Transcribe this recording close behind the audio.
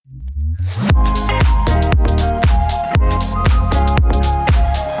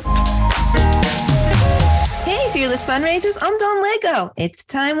fundraisers, I'm Dawn Lego. It's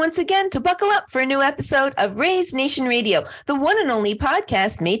time once again to buckle up for a new episode of Raise Nation Radio, the one and only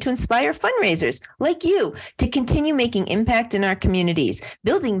podcast made to inspire fundraisers like you to continue making impact in our communities,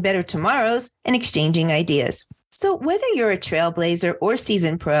 building better tomorrows, and exchanging ideas. So whether you're a trailblazer or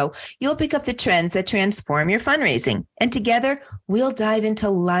seasoned pro, you'll pick up the trends that transform your fundraising. And together, we'll dive into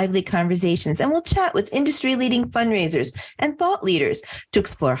lively conversations and we'll chat with industry-leading fundraisers and thought leaders to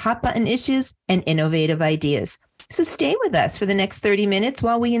explore hot-button issues and innovative ideas. So stay with us for the next 30 minutes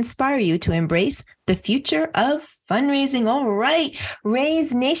while we inspire you to embrace the future of fundraising. All right,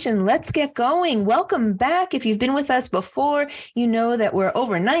 Raise Nation, let's get going. Welcome back. If you've been with us before, you know that we're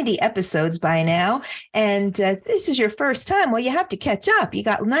over 90 episodes by now. And this is your first time. Well, you have to catch up. You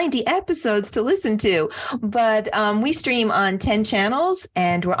got 90 episodes to listen to. But we stream on 10 channels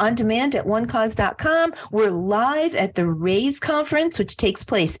and we're on demand at onecause.com. We're live at the Raise Conference, which takes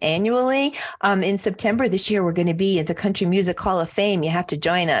place annually in September. This year, we're going to be at the Country Music Hall of Fame. You have to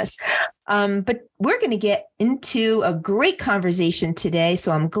join us. But we're going to get into a great conversation today.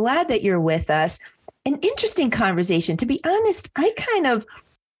 So I'm glad that you're with us. An interesting conversation. To be honest,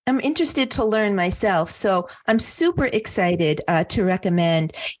 I'm interested to learn myself. So I'm super excited to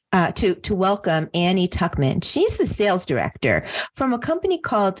recommend to welcome Annie Tukman. She's the sales director from a company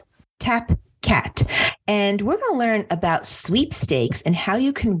called Cat. And we're going to learn about sweepstakes and how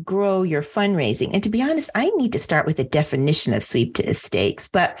you can grow your fundraising. And to be honest, I need to start with a definition of sweepstakes,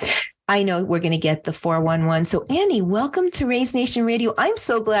 but I know we're going to get the 411. So Annie, welcome to Raise Nation Radio. I'm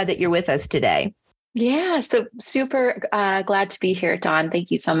so glad that you're with us today. Yeah, so super glad to be here, Dawn.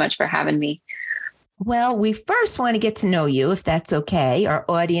 Thank you so much for having me. Well, we first want to get to know you, if that's okay. Our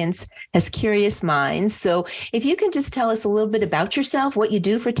audience has curious minds. So if you can just tell us a little bit about yourself, what you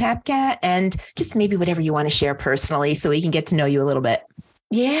do for TapCat, and just maybe whatever you want to share personally so we can get to know you a little bit.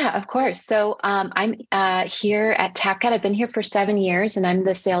 Yeah, of course. So I'm here at TapCat. I've been here for 7 years and I'm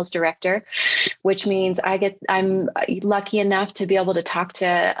the sales director, which means I'm lucky enough to be able to talk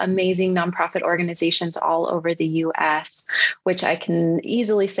to amazing nonprofit organizations all over the US, which I can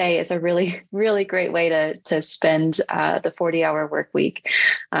easily say is a really, really great way to spend the 40-hour work week.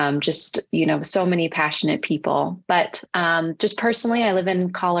 So many passionate people. But just personally, I live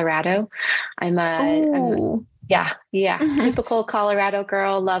in Colorado. Mm-hmm. Typical Colorado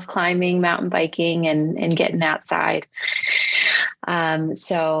girl, love climbing, mountain biking, and getting outside. Living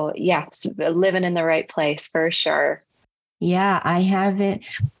in the right place for sure. Yeah, I haven't.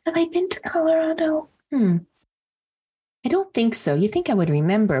 Have I been to Colorado? I don't think so. You think I would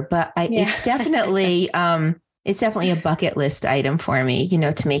remember, but it's definitely a bucket list item for me,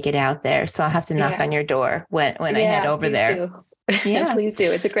 to make it out there. So I'll have to knock on your door when I head over there. Do. Yeah, please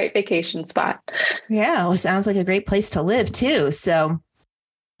do. It's a great vacation spot. Yeah, well, sounds like a great place to live too. So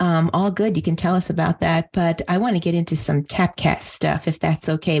all good. You can tell us about that. But I want to get into some TapCat stuff, if that's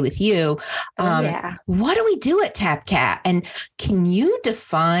okay with you. What do we do at TapCat? And can you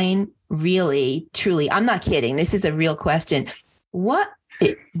define really, truly, I'm not kidding, this is a real question, what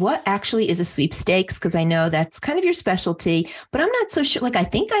actually is a sweepstakes? Because I know that's kind of your specialty, but I'm not so sure. Like, I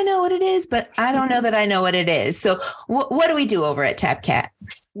think I know what it is, but I don't know that I know what it is. So what do we do over at TapCat?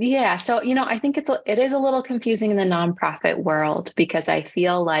 Yeah. So, I think it is a little confusing in the nonprofit world because I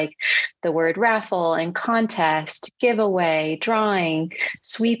feel like the word raffle and contest, giveaway, drawing,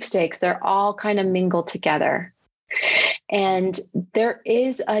 sweepstakes, they're all kind of mingled together. And there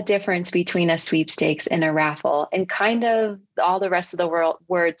is a difference between a sweepstakes and a raffle, and kind of all the rest of the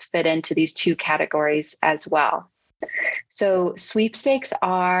words fit into these two categories as well. So sweepstakes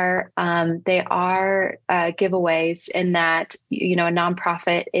are giveaways in that, a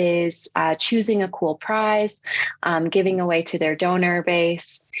nonprofit is choosing a cool prize, giving away to their donor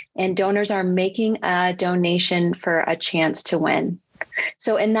base, and donors are making a donation for a chance to win.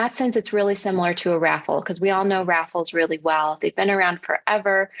 So in that sense, it's really similar to a raffle because we all know raffles really well. They've been around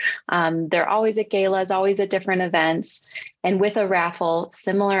forever. They're always at galas, always at different events. And with a raffle,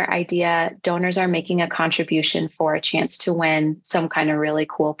 similar idea, donors are making a contribution for a chance to win some kind of really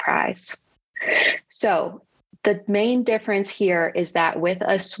cool prize. So the main difference here is that with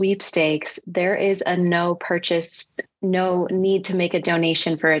a sweepstakes, there is a no need to make a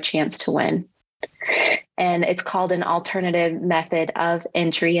donation for a chance to win. And it's called an alternative method of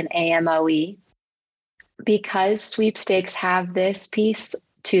entry, an AMOE. Because sweepstakes have this piece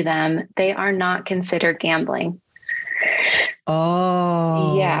to them, they are not considered gambling.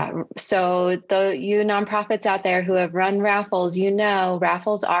 Oh. Yeah. So you nonprofits out there who have run raffles,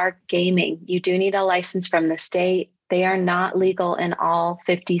 raffles are gaming. You do need a license from the state. They are not legal in all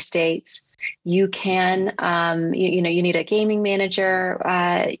 50 states. You can, you need a gaming manager.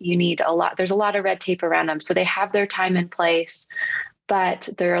 You need there's a lot of red tape around them. So they have their time in place, but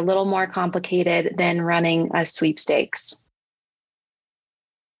they're a little more complicated than running a sweepstakes.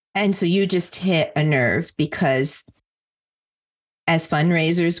 And so you just hit a nerve, because as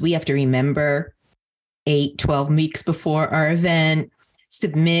fundraisers, we have to remember 8-12 weeks before our event,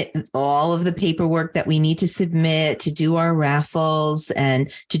 submit all of the paperwork that we need to submit to do our raffles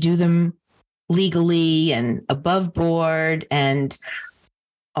and to do them legally and above board and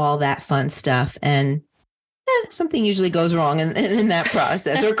all that fun stuff. And something usually goes wrong in that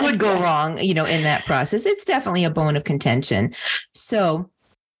process, or could go wrong, in that process. It's definitely a bone of contention. So,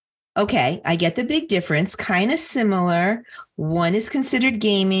 okay, I get the big difference, kind of similar. One is considered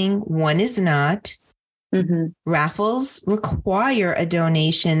gaming, one is not. Mm-hmm. Raffles require a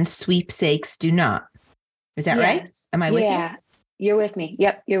donation. Sweepstakes do not. Is that right? Am I with you? Yeah, you're with me.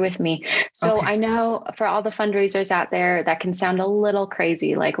 Yep, you're with me. So okay. I know for all the fundraisers out there, that can sound a little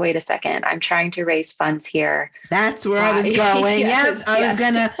crazy. Like, wait a second, I'm trying to raise funds here. That's where I was going. Yes, I was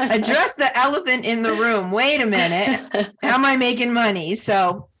going to address the elephant in the room. Wait a minute. How am I making money?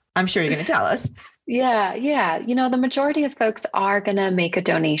 So I'm sure you're going to tell us. Yeah. The majority of folks are going to make a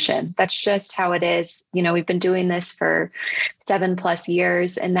donation. That's just how it is. We've been doing this for 7+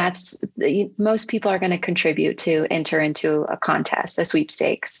 years, and most people are going to contribute to enter into a contest, a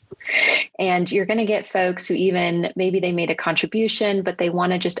sweepstakes. And you're going to get folks who even maybe they made a contribution, but they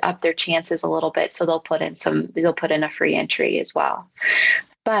want to just up their chances a little bit. So they'll put in a free entry as well.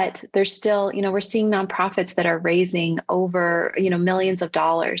 But there's still, we're seeing nonprofits that are raising over, millions of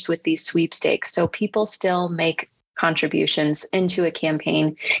dollars with these sweepstakes. So people still make contributions into a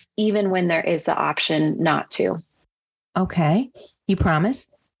campaign, even when there is the option not to. Okay. You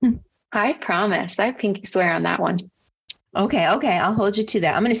promise? I promise. I pinky swear on that one. Okay. I'll hold you to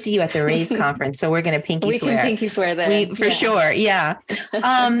that. I'm going to see you at the Raise conference. So we're going to pinky swear. We can pinky swear then. For sure. Yeah.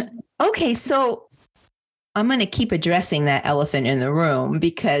 Okay. So I'm going to keep addressing that elephant in the room,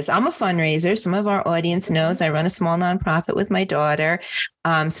 because I'm a fundraiser. Some of our audience knows I run a small nonprofit with my daughter.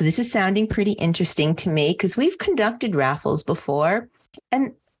 So this is sounding pretty interesting to me, because we've conducted raffles before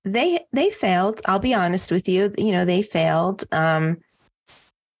and they failed. I'll be honest with you. They failed.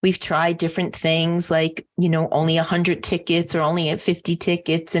 We've tried different things like, only 100 tickets or only 50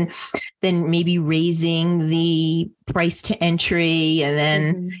 tickets, and then maybe raising the price to entry. And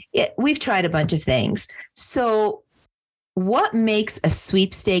then we've tried a bunch of things. So what makes a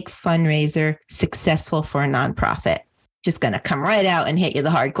sweepstake fundraiser successful for a nonprofit? Just going to come right out and hit you the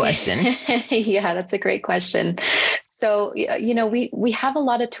hard question. Yeah, that's a great question. So, we have a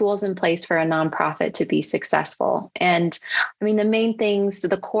lot of tools in place for a nonprofit to be successful. And I mean, the main things,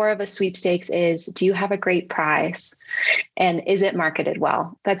 the core of a sweepstakes is, do you have a great prize? And is it marketed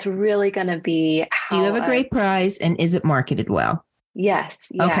well? That's really going to be how. Do you have a great prize, and is it marketed well?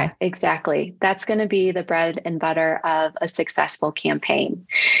 Yes. Yeah, okay. Exactly. That's going to be the bread and butter of a successful campaign.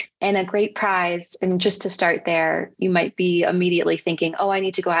 And a great prize. And just to start there, you might be immediately thinking, oh, I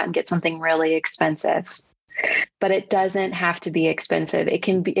need to go out and get something really expensive. But it doesn't have to be expensive.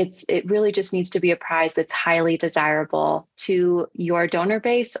 It really just needs to be a prize that's highly desirable to your donor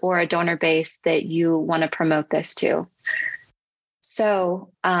base, or a donor base that you want to promote this to. So,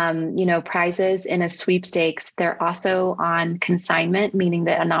 prizes in a sweepstakes, they're also on consignment, meaning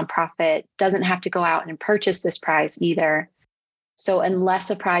that a nonprofit doesn't have to go out and purchase this prize either. So unless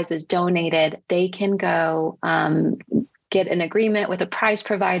a prize is donated, they can go get an agreement with a prize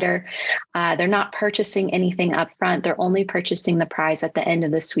provider. They're not purchasing anything up front. They're only purchasing the prize at the end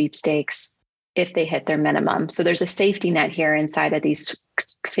of the sweepstakes if they hit their minimum. So there's a safety net here inside of these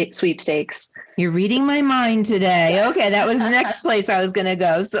sweepstakes. You're reading my mind today. Okay, that was the next place I was going to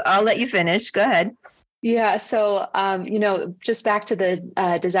go. So I'll let you finish. Go ahead. Yeah. So, just back to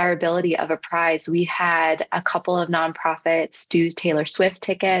the desirability of a prize, we had a couple of nonprofits do Taylor Swift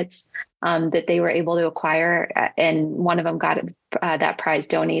tickets that they were able to acquire, and one of them got that prize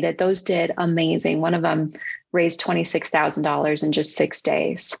donated. Those did amazing. One of them raised $26,000 in just 6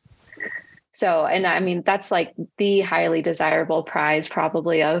 days. So, and I mean, that's like the highly desirable prize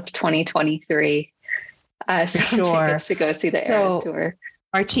probably of 2023. Tickets to go see the Eras tour.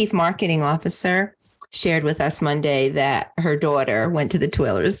 Our chief marketing officer shared with us Monday that her daughter went to the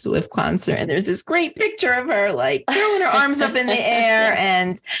Taylor Swift concert, and there's this great picture of her like throwing her arms up in the air.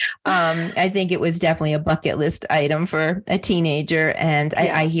 And I think it was definitely a bucket list item for a teenager. And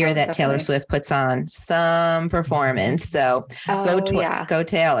I hear that definitely. Taylor Swift puts on some performance. So go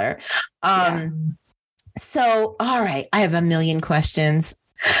Taylor. So, all right. I have a million questions.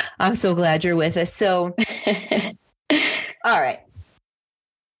 I'm so glad you're with us. So All right.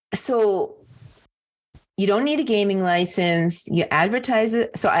 So you don't need a gaming license. You advertise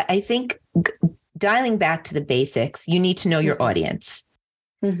it. So I think dialing back to the basics, you need to know your audience,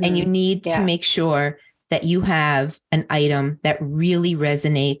 and you need to make sure that you have an item that really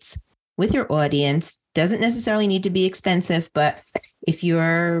resonates with your audience. Doesn't necessarily need to be expensive, but if you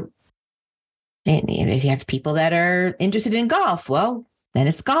have people that are interested in golf, well, then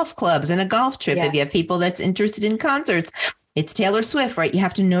it's golf clubs and a golf trip. If you have people that's interested in concerts, it's Taylor Swift, right? You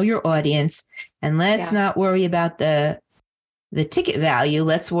have to know your audience, and let's not worry about the ticket value.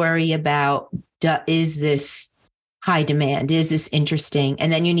 Let's worry about, is this high demand? Is this interesting?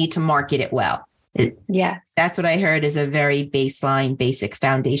 And then you need to market it well. Yes. That's what I heard is a very baseline, basic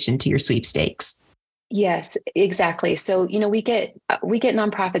foundation to your sweepstakes. Yes, exactly. So, we get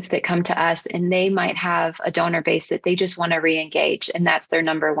nonprofits that come to us and they might have a donor base that they just want to re-engage, and that's their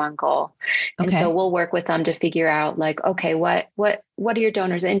number one goal. Okay. And so we'll work with them to figure out like, okay, what are your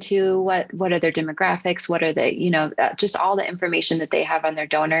donors into? What are their demographics? What are they, just all the information that they have on their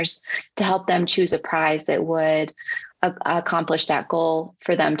donors to help them choose a prize that would accomplish that goal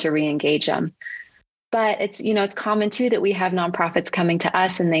for them to re-engage them. But it's common too that we have nonprofits coming to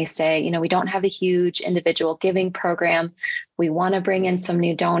us and they say, we don't have a huge individual giving program. We want to bring in some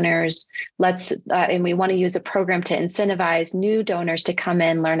new donors. And we want to use a program to incentivize new donors to come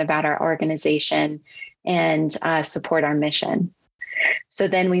in, learn about our organization, and support our mission. So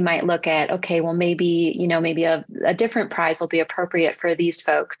then we might look at, okay, well, maybe a different prize will be appropriate for these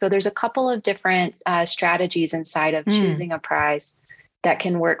folks. So there's a couple of different strategies inside of choosing a prize that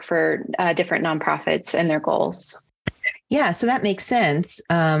can work for different nonprofits and their goals. Yeah, so that makes sense.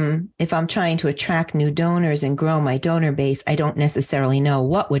 If I'm trying to attract new donors and grow my donor base, I don't necessarily know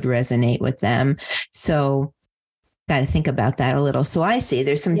what would resonate with them. So got to think about that a little. So I see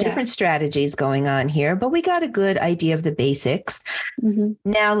there's some different strategies going on here, but we got a good idea of the basics.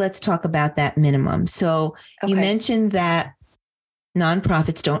 Now let's talk about that minimum. So you mentioned that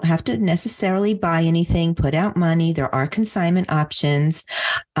nonprofits don't have to necessarily buy anything, put out money. There are consignment options.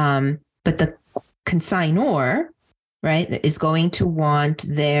 But the consignor, right, is going to want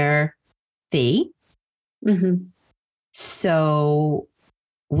their fee. So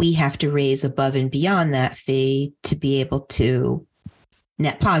we have to raise above and beyond that fee to be able to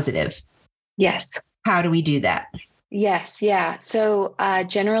net positive. Yes. How do we do that? Yes. Yeah. So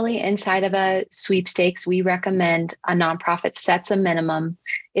generally inside of a sweepstakes, we recommend a nonprofit sets a minimum,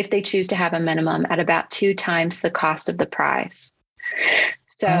 if they choose to have a minimum, at about 2 times the cost of the prize.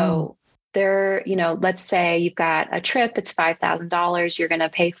 So let's say you've got a trip, it's $5,000. You're going to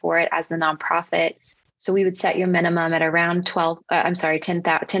pay for it as the nonprofit. So we would set your minimum at around 10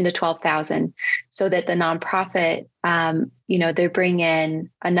 to 12,000, so that the nonprofit, they bring in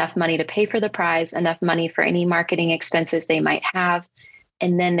enough money to pay for the prize, enough money for any marketing expenses they might have.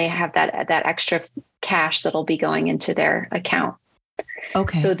 And then they have that extra cash that'll be going into their account.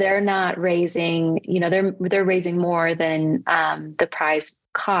 Okay. So they're not raising, they're raising more than the prize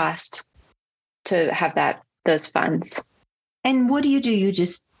cost to have those funds. And what do? You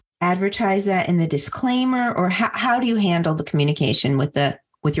just advertise that in the disclaimer, or how do you handle the communication with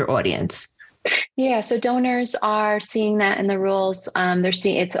your audience? Yeah, so donors are seeing that in the rules. They're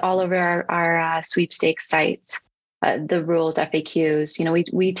seeing it's all over our sweepstakes sites. The rules,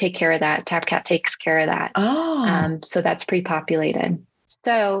 FAQs. We take care of that. TapCat takes care of that. So that's pre-populated.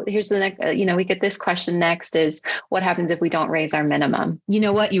 So here's the next, we get this question next is, what happens if we don't raise our minimum? You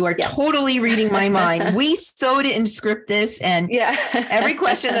know what? You are totally reading my mind. We so didn't script this, and every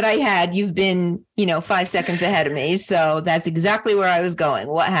question that I had, you've been, 5 seconds ahead of me. So that's exactly where I was going.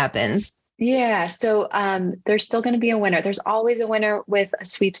 What happens? Yeah. So there's still going to be a winner. There's always a winner with a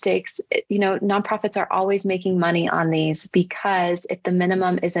sweepstakes. Nonprofits are always making money on these, because if the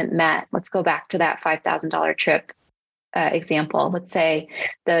minimum isn't met, let's go back to that $5,000 trip example. Let's say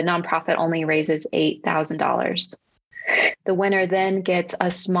the nonprofit only raises $8,000. The winner then gets a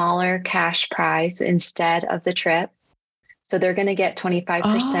smaller cash prize instead of the trip. So they're going to get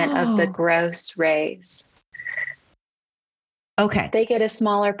 25% of the gross raise. Okay. They get a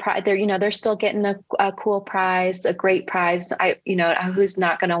smaller prize. They're still getting a cool prize, a great prize. Who's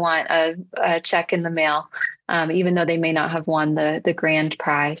not going to want a check in the mail, even though they may not have won the grand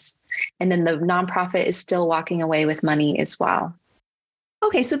prize. And then the nonprofit is still walking away with money as well.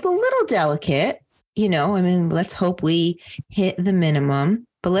 Okay. So it's a little delicate, let's hope we hit the minimum,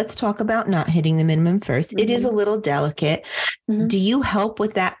 but let's talk about not hitting the minimum first. It is a little delicate. Do you help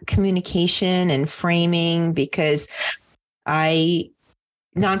with that communication and framing? Because I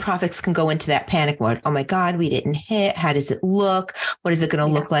nonprofits can go into that panic mode. Oh my God, we didn't hit. How does it look? What is it going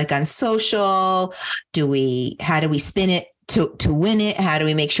to look like on social? How do we spin it to win it? How do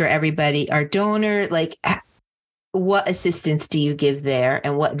we make sure everybody, our donor, like what assistance do you give there?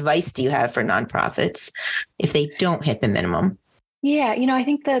 And what advice do you have for nonprofits if they don't hit the minimum? Yeah. I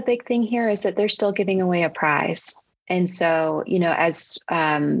think the big thing here is that they're still giving away a prize. And so, as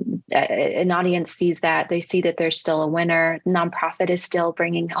an audience sees that, they see that there's still a winner. Nonprofit is still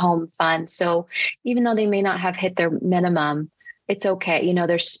bringing home funds. So even though they may not have hit their minimum, it's okay.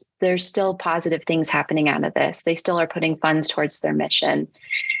 There's still positive things happening out of this. They still are putting funds towards their mission.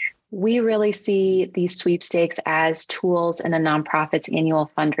 We really see these sweepstakes as tools in a nonprofit's annual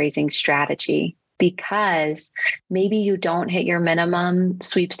fundraising strategy, because maybe you don't hit your minimum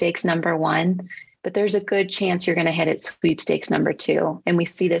sweepstakes number one, but there's a good chance you're going to hit it sweepstakes number two. And we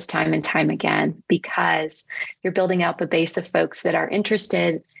see this time and time again, because you're building up a base of folks that are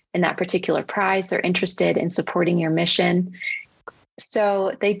interested in that particular prize. They're interested in supporting your mission.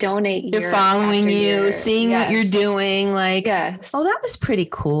 So they donate. They're following you, seeing what you're doing. Like, yes. Oh, that was pretty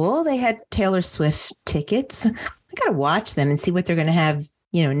cool. They had Taylor Swift tickets. I got to watch them and see what they're going to have,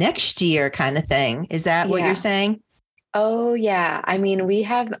 next year kind of thing. Is that what you're saying? Oh, yeah. I mean, we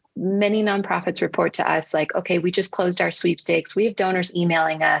have many nonprofits report to us like, okay, we just closed our sweepstakes. We have donors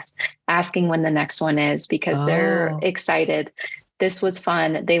emailing us asking when the next one is, because they're excited. This was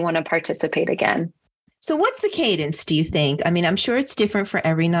fun. They want to participate again. So what's the cadence, do you think? I mean, I'm sure it's different for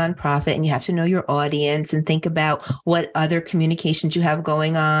every nonprofit, and you have to know your audience and think about what other communications you have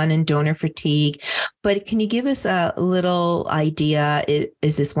going on and donor fatigue. But can you give us a little idea?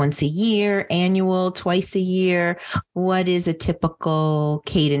 Is this once a year, annual, twice a year? What is a typical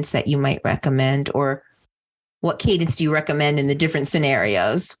cadence that you might recommend, or what cadence do you recommend in the different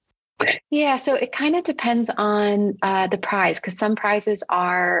scenarios? Yeah, so it kind of depends on the prize, because some prizes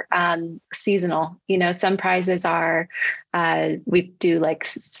are seasonal. Some prizes are, we do like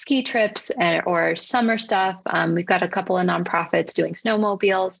ski trips or summer stuff. We've got a couple of nonprofits doing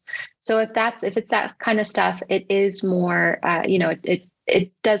snowmobiles. So if it's that kind of stuff, it is more,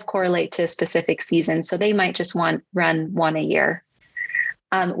 it does correlate to a specific season. So they might just run one a year.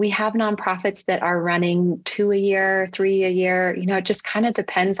 We have nonprofits that are running 2 a year, 3 a year. It just kind of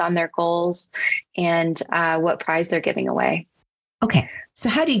depends on their goals and what prize they're giving away. Okay. So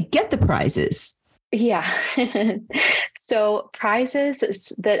how do you get the prizes? Yeah. So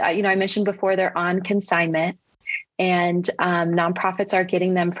prizes that, I mentioned before, they're on consignment, and nonprofits are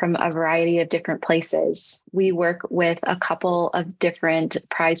getting them from a variety of different places. We work with a couple of different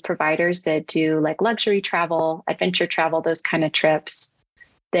prize providers that do like luxury travel, adventure travel, those kind of trips,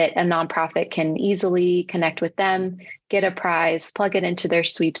 that a nonprofit can easily connect with them, get a prize, plug it into their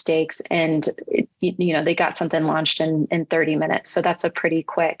sweepstakes, and they got something launched in 30 minutes. So that's a pretty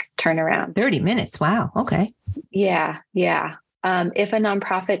quick turnaround. 30 minutes. Wow. Okay. Yeah. Yeah. If a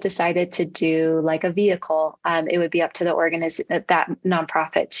nonprofit decided to do like a vehicle, it would be up to that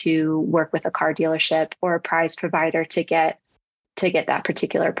nonprofit to work with a car dealership or a prize provider to get that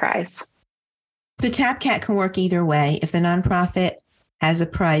particular prize. So TapCat can work either way. If the nonprofit has a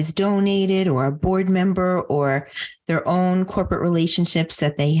prize donated, or a board member, or their own corporate relationships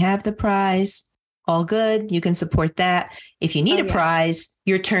that they have the prize, all good. You can support that. If you need a prize,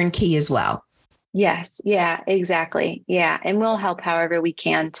 you're turnkey as well. Yes. Yeah, exactly. Yeah. And we'll help however we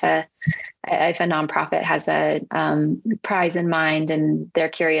can if a nonprofit has a prize in mind and they're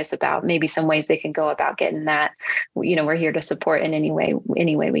curious about maybe some ways they can go about getting that, we're here to support in any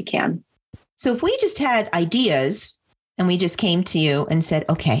way we can. So if we just had ideas, and we just came to you and said,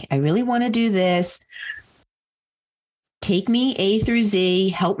 okay, I really want to do this. Take me A through Z,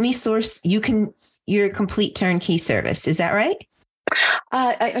 help me source. You're a complete turnkey service. Is that right?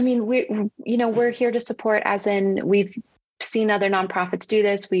 I mean, we're here to support, as in we've seen other nonprofits do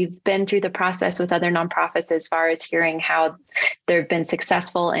this. We've been through the process with other nonprofits as far as hearing how they've been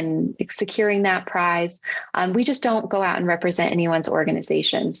successful in securing that prize. We just don't go out and represent anyone's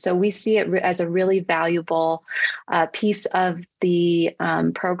organization. So we see it as a really valuable piece of the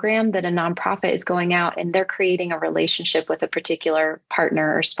program that a nonprofit is going out and they're creating a relationship with a particular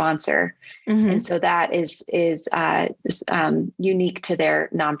partner or sponsor. Mm-hmm. And so that is unique to their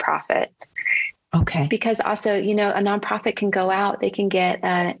nonprofit. Okay. Because also, a nonprofit can go out, they can get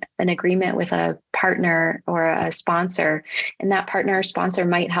an agreement with a partner or a sponsor, and that partner or sponsor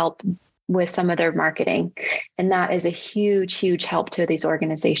might help with some of their marketing. And that is a huge, huge help to these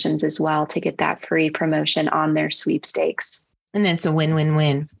organizations as well, to get that free promotion on their sweepstakes. And then it's a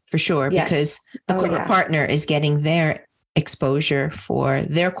win-win-win for sure, because the corporate partner is getting their exposure for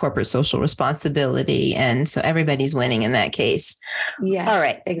their corporate social responsibility. And so everybody's winning in that case. Yes, all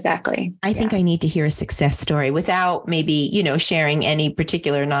right. Exactly. I think I need to hear a success story without maybe, sharing any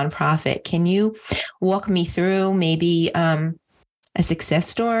particular nonprofit. Can you walk me through maybe a success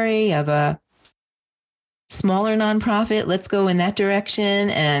story of a smaller nonprofit? Let's go in that direction,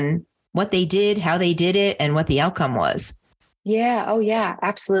 and what they did, how they did it, and what the outcome was. Yeah. Oh, yeah,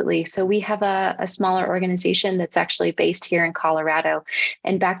 absolutely. So we have a smaller organization that's actually based here in Colorado.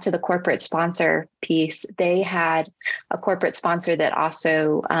 And back to the corporate sponsor piece, they had a corporate sponsor that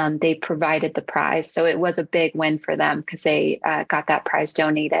also they provided the prize. So it was a big win for them because they got that prize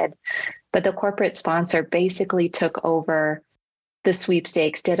donated. But the corporate sponsor basically took over the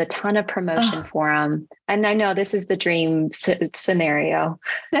sweepstakes, did a ton of promotion for them. And I know this is the dream scenario.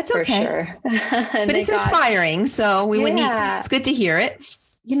 That's for okay. Sure. But it's inspiring. So we would need, it's good to hear it.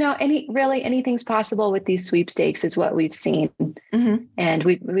 Anything's possible with these sweepstakes is what we've seen. Mm-hmm. And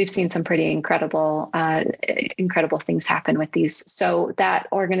we've seen some pretty incredible things happen with these. So that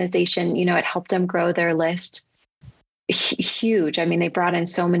organization, it helped them grow their list. Huge. I mean, they brought in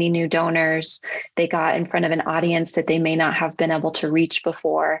so many new donors. They got in front of an audience that they may not have been able to reach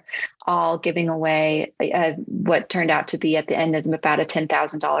before, all giving away what turned out to be at the end of them about a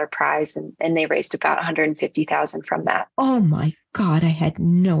 $10,000 prize. And they raised about $150,000 from that. Oh my God. I had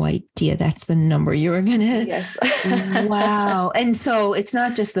no idea that's the number you were going to. Yes. Wow. And so it's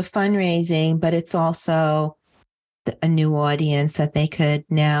not just the fundraising, but it's also a new audience that they could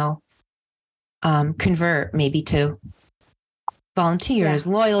now convert maybe to volunteers,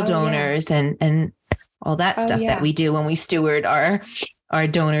 loyal donors, and all that stuff that we do when we steward our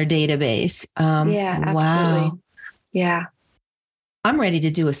donor database. Absolutely. Wow. Yeah. I'm ready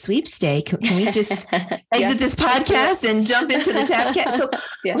to do a sweepstake. Can we just exit this podcast and jump into the TapCat? So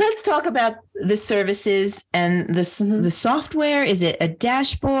let's talk about the services and the software. Is it a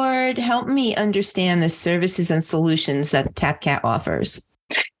dashboard? Help me understand the services and solutions that TapCat offers.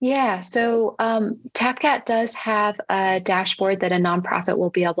 Yeah. So TapCat does have a dashboard that a nonprofit will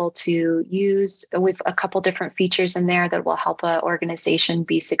be able to use with a couple different features in there that will help an organization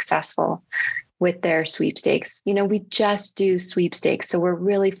be successful with their sweepstakes. We just do sweepstakes. So we're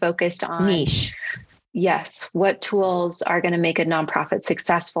really focused on niche. Yes. What tools are going to make a nonprofit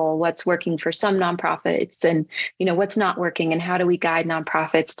successful? What's working for some nonprofits and, what's not working, and how do we guide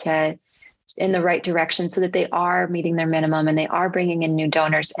nonprofits in the right direction so that they are meeting their minimum and they are bringing in new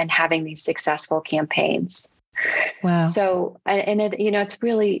donors and having these successful campaigns. Wow. So, and it, it's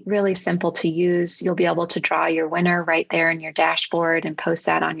really, really simple to use. You'll be able to draw your winner right there in your dashboard and post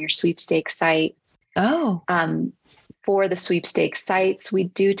that on your sweepstakes site. Oh, for the sweepstakes sites, we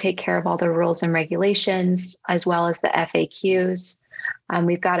do take care of all the rules and regulations as well as the FAQs.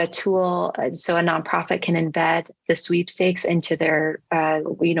 We've got a tool so a nonprofit can embed the sweepstakes into their,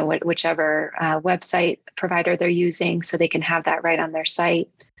 whichever website provider they're using, so they can have that right on their site.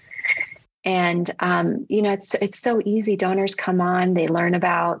 And, it's so easy. Donors come on, they learn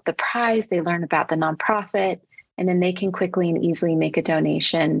about the prize, they learn about the nonprofit, and then they can quickly and easily make a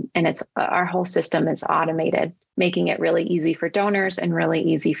donation. And our whole system is automated, making it really easy for donors and really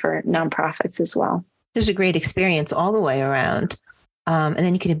easy for nonprofits as well. There's a great experience all the way around. And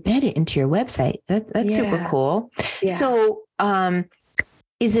then you can embed it into your website. That's super cool. Yeah. So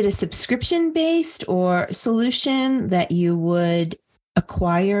is it a subscription-based or solution that you would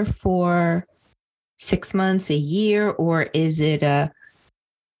acquire for 6 months, a year, or is it a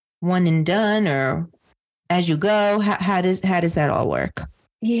one and done, or as you go? How does that all work?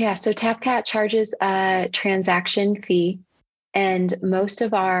 Yeah, so TapCat charges a transaction fee. And most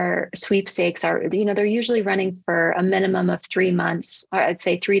of our sweepstakes are, they're usually running for a minimum of 3 months, or I'd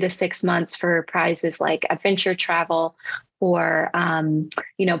say 3 to 6 months for prizes like adventure travel or,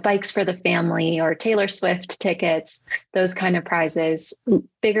 bikes for the family or Taylor Swift tickets, those kind of prizes.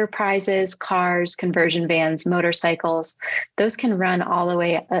 Bigger prizes, cars, conversion vans, motorcycles, those can run all the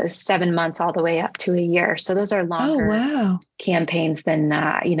way 7 months, all the way up to a year. So those are longer campaigns than,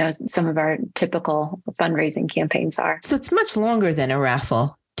 some of our typical fundraising campaigns are. So it's much longer than a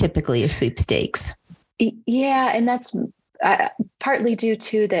raffle, typically a sweepstakes. Yeah. And that's partly due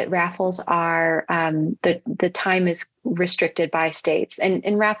to that raffles are, the time is restricted by states,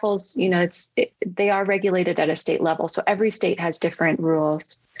 and raffles, they are regulated at a state level. So every state has different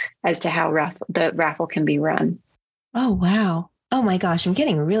rules as to how the raffle can be run. Oh, wow. Oh my gosh. I'm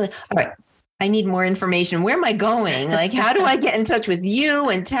getting all right. I need more information. Where am I going? Like, how do I get in touch with you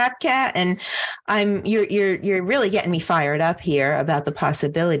and TapCat? And you're really getting me fired up here about the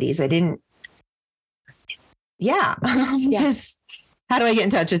possibilities. How do I get in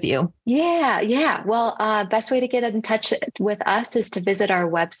touch with you? Yeah. Well, best way to get in touch with us is to visit our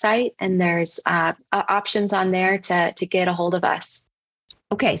website, and there's options on there to get a hold of us.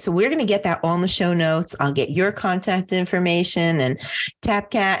 Okay, so we're going to get that all in the show notes. I'll get your contact information and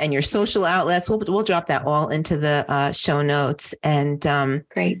TapCat and your social outlets. We'll drop that all into the show notes. And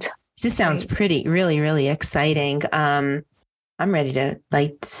great. This sounds really, really exciting. I'm ready to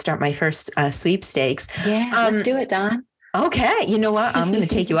start my first sweepstakes. Yeah, let's do it, Dawn. Okay. You know what? I'm going to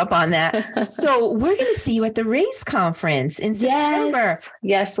take you up on that. So we're going to see you at the Raise Conference in September.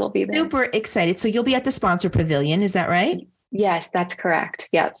 Yes, we'll be there. Super excited. So you'll be at the Sponsor Pavilion. Is that right? Yes, that's correct.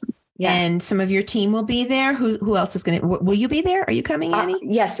 Yep. Yeah. And some of your team will be there. Who else is going to, will you be there? Are you coming, Annie?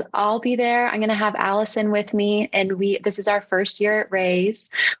 Yes, I'll be there. I'm going to have Allison with me. And this is our first year at Raise.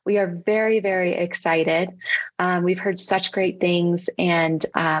 We are very, very excited. We've heard such great things, and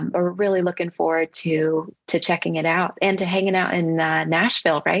we're really looking forward to checking it out and to hanging out in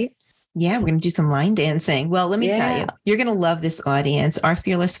Nashville, right? Yeah, we're going to do some line dancing. Well, let me tell you, you're going to love this audience. Our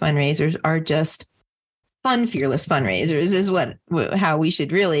fearless fundraisers are just fun, fearless fundraisers is how we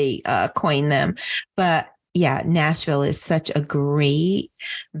should really coin them. But yeah, Nashville is such a great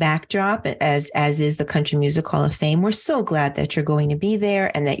backdrop, as is the Country Music Hall of Fame. We're so glad that you're going to be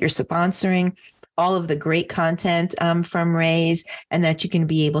there and that you're sponsoring all of the great content from Raise, and that you can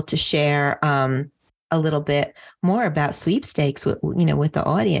be able to share a little bit more about sweepstakes with the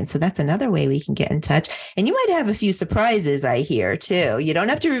audience. So that's another way we can get in touch. And you might have a few surprises, I hear, too. You don't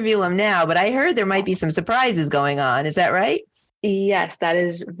have to reveal them now, but I heard there might be some surprises going on. Is that right? Yes, that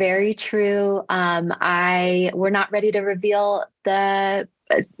is very true. We're not ready to reveal it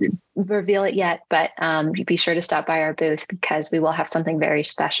yet, but be sure to stop by our booth, because we will have something very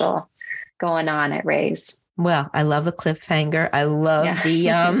special going on at Raise. Well, I love the cliffhanger. I love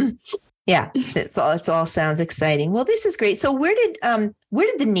the yeah, it all sounds exciting. Well, this is great. So where did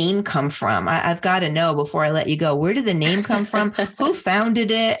the name come from? I've got to know before I let you go. Where did the name come from? Who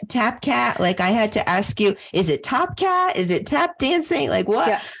founded it? TapCat? Like, I had to ask you, is it Top Cat? Is it tap dancing? Like, what?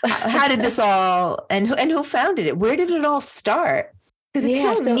 Yeah. How did this all, and who founded it? Where did it all start? Because it's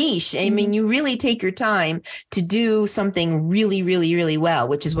so niche. I mean, you really take your time to do something really, really, really well,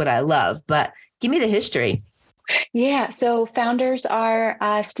 which is what I love. But give me the history. Yeah. So founders are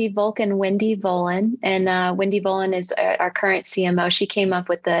Steve Volk and Wendy Volin. And Wendy Volin is our current CMO. She came up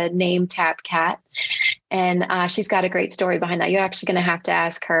with the name TapCat. And she's got a great story behind that. You're actually going to have to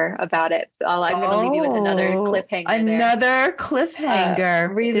ask her about it. I'm going to leave you with another cliffhanger.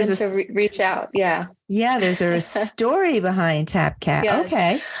 Cliffhanger. Reason to reach out. Yeah. Yeah. There's a story behind TapCat. Yes.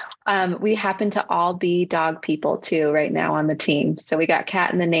 Okay. We happen to all be dog people too right now on the team. So we got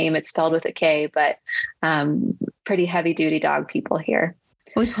cat in the name. It's spelled with a K, but pretty heavy duty dog people here.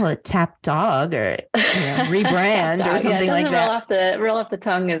 We call it Tap Dog, or rebrand or something like that. Roll off the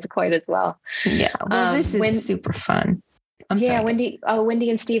tongue is quite as well. Yeah. Well, this is super fun. Wendy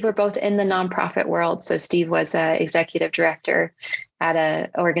and Steve were both in the nonprofit world. So Steve was an executive director at an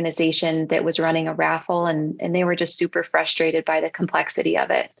organization that was running a raffle, and they were just super frustrated by the complexity of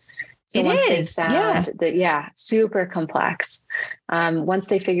it. So super complex. Once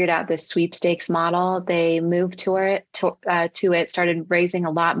they figured out this sweepstakes model, they moved to it, started raising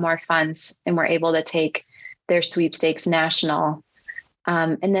a lot more funds, and were able to take their sweepstakes national.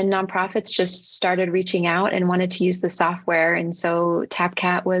 And then nonprofits just started reaching out and wanted to use the software. And so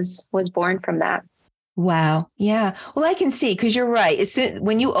TapCat was born from that. Wow. Yeah. Well, I can see, because you're right.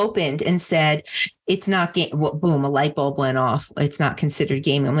 When you opened and said it's not game, boom, a light bulb went off. It's not considered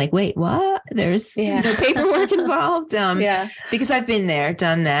gaming. I'm like, wait, what? There's no paperwork involved. Because I've been there,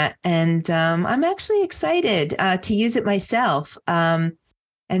 done that. And I'm actually excited to use it myself.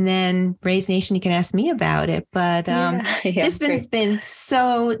 And then Raise Nation, you can ask me about it. But this has been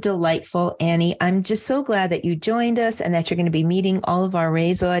so delightful, Annie. I'm just so glad that you joined us and that you're going to be meeting all of our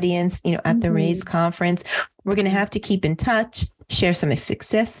Raise audience, at the Raise conference. We're going to have to keep in touch, share some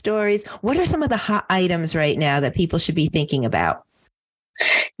success stories. What are some of the hot items right now that people should be thinking about?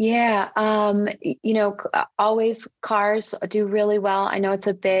 Yeah. Always cars do really well. I know it's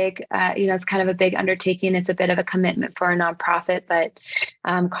a big, it's kind of a big undertaking. It's a bit of a commitment for a nonprofit, but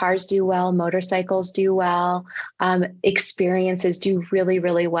cars do well. Motorcycles do well. Experiences do really,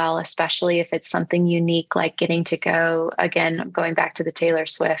 really well, especially if it's something unique, like getting to go, again, going back to the Taylor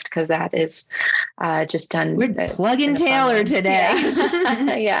Swift, because that is just done. We're plugging Taylor today.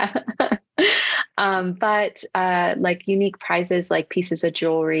 Yeah. But like unique prizes, like pieces of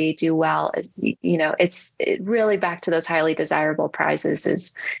jewelry do well. It's really back to those highly desirable prizes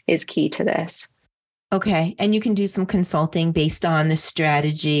is key to this. Okay. And you can do some consulting based on the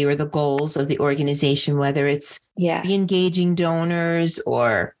strategy or the goals of the organization, whether it's re-engaging donors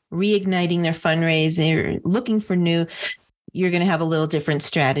or reigniting their fundraising or looking for new, you're going to have a little different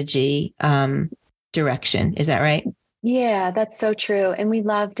strategy direction. Is that right? Yeah, that's so true. And we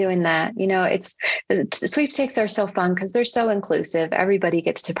love doing that. Sweepstakes are so fun because they're so inclusive. Everybody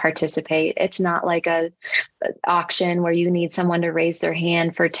gets to participate. It's not like a auction where you need someone to raise their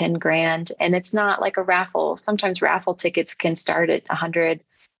hand for 10 grand. And it's not like a raffle. Sometimes raffle tickets can start at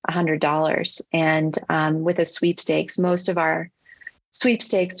 $100. And with a sweepstakes, most of our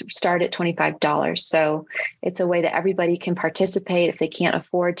sweepstakes start at $25. So it's a way that everybody can participate. If they can't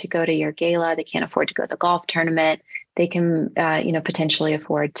afford to go to your gala, they can't afford to go to the golf tournament, they can, potentially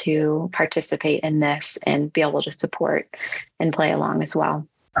afford to participate in this and be able to support and play along as well.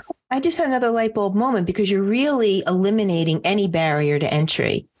 I just had another light bulb moment because you're really eliminating any barrier to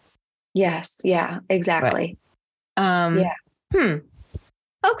entry. Yes. Yeah, exactly. Right.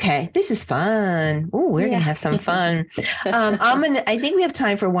 Okay, this is fun. Oh, we're going to have some fun. I think we have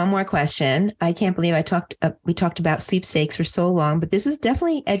time for one more question. I can't believe we talked about sweepstakes for so long, but this was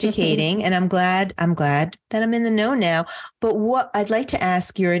definitely educating, and I'm glad that I'm in the know now. But what I'd like to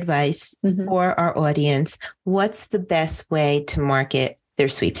ask your advice for our audience. What's the best way to market their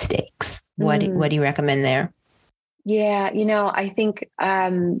sweepstakes? What do you recommend there? Yeah, I think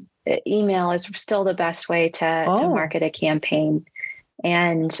email is still the best way to market a campaign.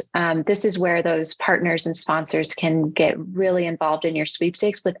 And this is where those partners and sponsors can get really involved in your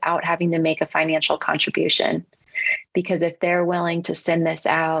sweepstakes without having to make a financial contribution. Because if they're willing to send this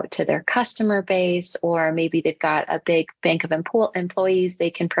out to their customer base, or maybe they've got a big bank of employees they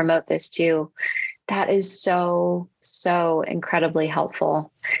can promote this to, that is so, so incredibly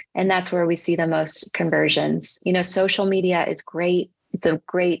helpful. And that's where we see the most conversions. Social media is great. It's a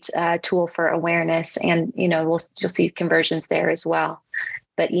great tool for awareness, and you'll see conversions there as well.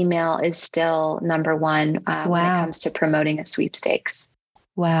 But email is still number one when it comes to promoting a sweepstakes.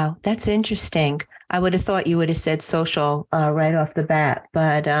 Wow, that's interesting. I would have thought you would have said social right off the bat,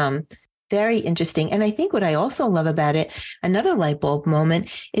 but very interesting. And I think what I also love about it, another light bulb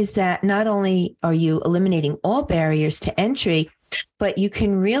moment, is that not only are you eliminating all barriers to entry, but you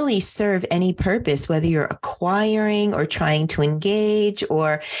can really serve any purpose, whether you're acquiring or trying to engage,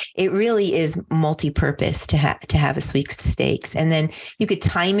 or it really is multi-purpose to have a sweepstakes. And then you could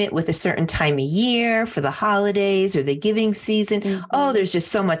time it with a certain time of year for the holidays or the giving season. Oh, there's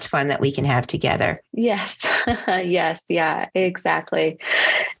just so much fun that we can have together. Yes. Yes. Yeah, exactly.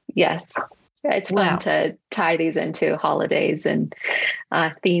 Yes. It's fun to tie these into holidays and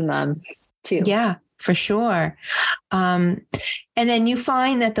theme them too. Yeah. For sure. And then you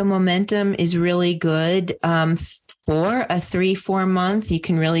find that the momentum is really good for a 3-4 month. You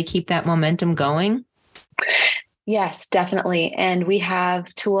can really keep that momentum going. Yes, definitely. And we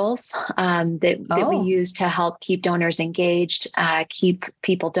have tools that we use to help keep donors engaged, keep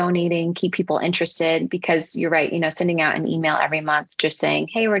people donating, keep people interested, because you're right, sending out an email every month just saying,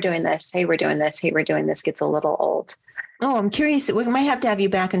 hey, we're doing this. Hey, we're doing this. Hey, we're doing this gets a little old. Oh, I'm curious. We might have to have you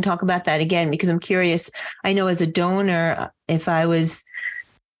back and talk about that again, because I'm curious. I know as a donor, if I was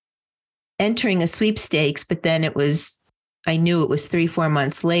entering a sweepstakes, but then I knew it was 3-4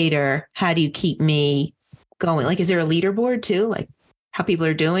 months later, how do you keep me going? Like, is there a leaderboard too? Like how people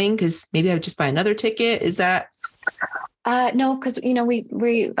are doing? Because maybe I would just buy another ticket. Is that? No, because,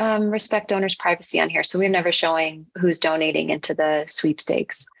 we respect donors' privacy on here. So we're never showing who's donating into the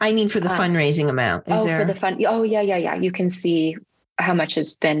sweepstakes. I mean, for the fundraising amount. For the fund. Oh, yeah. You can see how much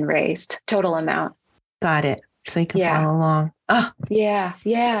has been raised, total amount. Got it. So you can follow along. Oh, yeah.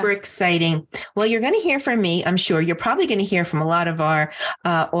 Super exciting. Well, you're going to hear from me. I'm sure you're probably going to hear from a lot of our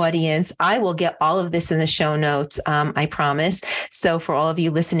audience. I will get all of this in the show notes. I promise. So for all of you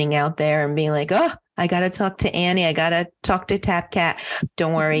listening out there and being like, oh, I got to talk to Annie. I got to talk to Tap Cat.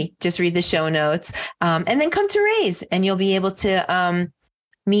 Don't worry. Just read the show notes and then come to Raise, and you'll be able to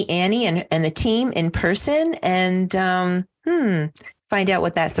meet Annie and the team in person and find out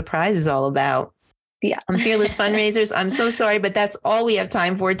what that surprise is all about. Yeah. Fearless Fundraisers. I'm so sorry, but that's all we have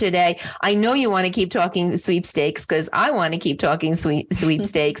time for today. I know you want to keep talking sweepstakes because I want to keep talking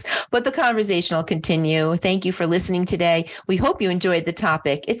sweepstakes, but the conversation will continue. Thank you for listening today. We hope you enjoyed the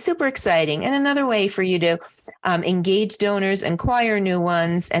topic. It's super exciting and another way for you to engage donors, acquire new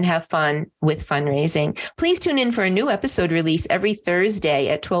ones, and have fun with fundraising. Please tune in for a new episode release every Thursday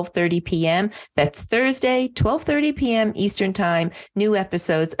at 12:30 p.m. That's Thursday, 12:30 p.m. Eastern Time, new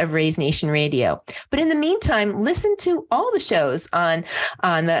episodes of Raise Nation Radio. But in the meantime, listen to all the shows on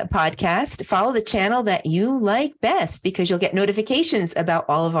the podcast. Follow the channel that you like best because you'll get notifications about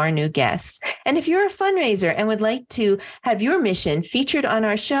all of our new guests. And And if you're a fundraiser and would like to have your mission featured on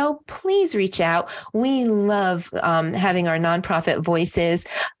our show, please reach out. We love having our nonprofit voices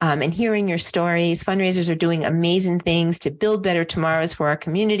and hearing your stories. Fundraisers are doing amazing things to build better tomorrows for our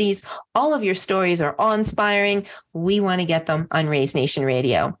communities. All of your stories are awe-inspiring. We want to get them on Raise Nation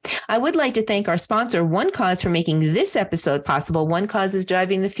Radio. I would like to thank our sponsor, One Cause, for making this episode possible. One Cause is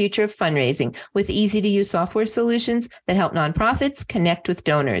driving the future of fundraising with easy-to-use software solutions that help nonprofits connect with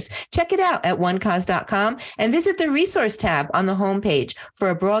donors. Check it out at onecause.com and visit the resource tab on the homepage for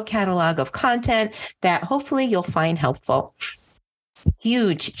a broad catalog of content that hopefully you'll find helpful.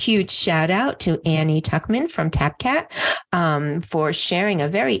 Huge shout out to Annie Tukman from TapCat for sharing a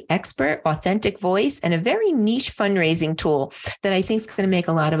very expert, authentic voice and a very niche fundraising tool that I think is going to make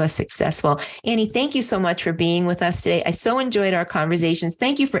a lot of us successful. Annie, thank you so much for being with us today. I so enjoyed our conversations.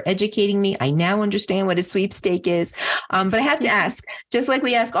 Thank you for educating me. I now understand what a sweepstake is. But I have to ask, just like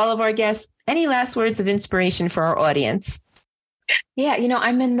we ask all of our guests, any last words of inspiration for our audience? Yeah,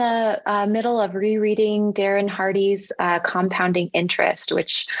 I'm in the middle of rereading Darren Hardy's Compounding Interest,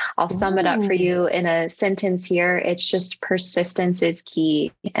 which I'll sum it up for you in a sentence here. It's just persistence is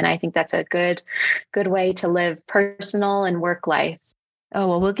key. And I think that's a good way to live personal and work life. Oh,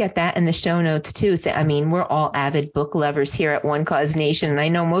 well, we'll get that in the show notes too. I mean, we're all avid book lovers here at One Cause Nation, and I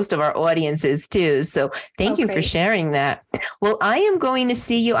know most of our audience is too. So thank you for sharing that. Well, I am going to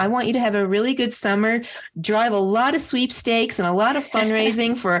see you. I want you to have a really good summer, drive a lot of sweepstakes and a lot of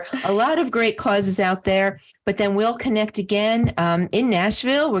fundraising for a lot of great causes out there. But then we'll connect again in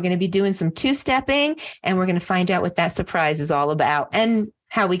Nashville. We're going to be doing some two-stepping, and we're going to find out what that surprise is all about and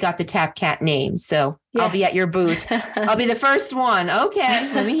how we got the TapCat name. So yes. I'll be at your booth. I'll be the first one. Okay,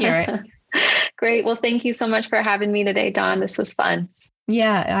 let me hear it. Great. Well, thank you so much for having me today, Dawn. This was fun.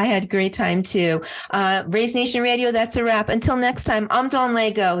 Yeah, I had a great time too. Raise Nation Radio, that's a wrap. Until next time, I'm Dawn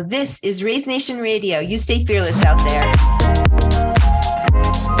Lego. This is Raise Nation Radio. You stay fearless out there.